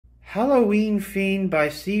Halloween Fiend by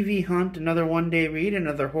C.V. Hunt, another one-day read,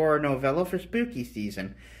 another horror novella for spooky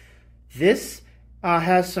season. This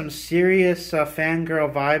has some serious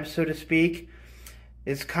fangirl vibes, so to speak.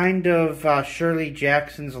 It's kind of Shirley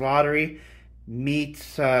Jackson's Lottery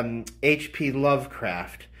meets H.P.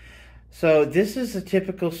 Lovecraft. So this is a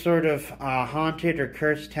typical sort of haunted or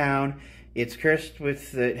cursed town. It's cursed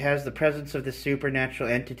with, it has the presence of the supernatural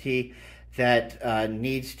entity that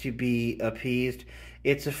needs to be appeased.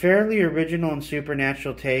 It's a fairly original and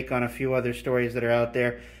supernatural take on a few other stories that are out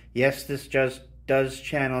there. Yes, this just does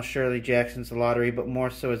channel Shirley Jackson's The Lottery, but more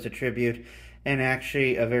so as a tribute, and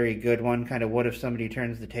actually a very good one. Kind of what if somebody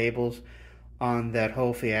turns the tables on that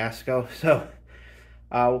whole fiasco. So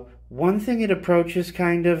one thing it approaches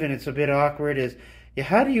kind of, and it's a bit awkward, is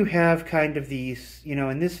how do you have kind of these,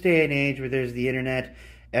 in this day and age where there's the internet,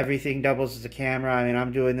 everything doubles as a camera. I mean,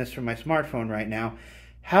 I'm doing this from my smartphone right now.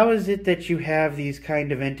 How is it that you have these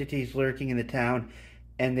kind of entities lurking in the town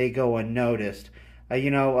and they go unnoticed?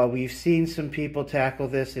 We've seen some people tackle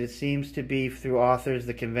this. It seems to be through authors.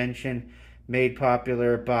 The convention made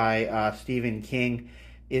popular by Stephen King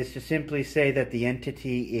is to simply say that the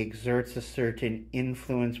entity exerts a certain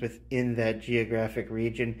influence within that geographic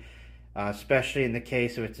region, especially in the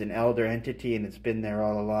case of it's an elder entity and it's been there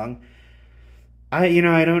all along. I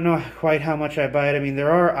don't know quite how much I buy it. I mean,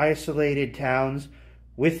 there are isolated towns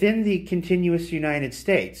within the continuous United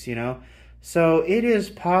States, So it is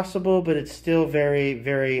possible, but it's still very,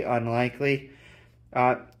 very unlikely.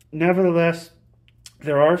 Nevertheless,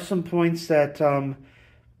 there are some points that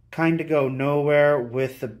kind of go nowhere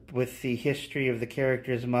with the history of the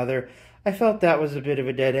character's mother. I felt that was a bit of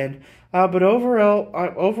a dead end. But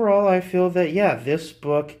overall, I feel that, yeah, this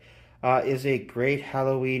book is a great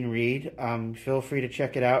Halloween read. Feel free to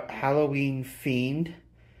check it out. Halloween Fiend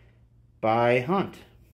by Hunt.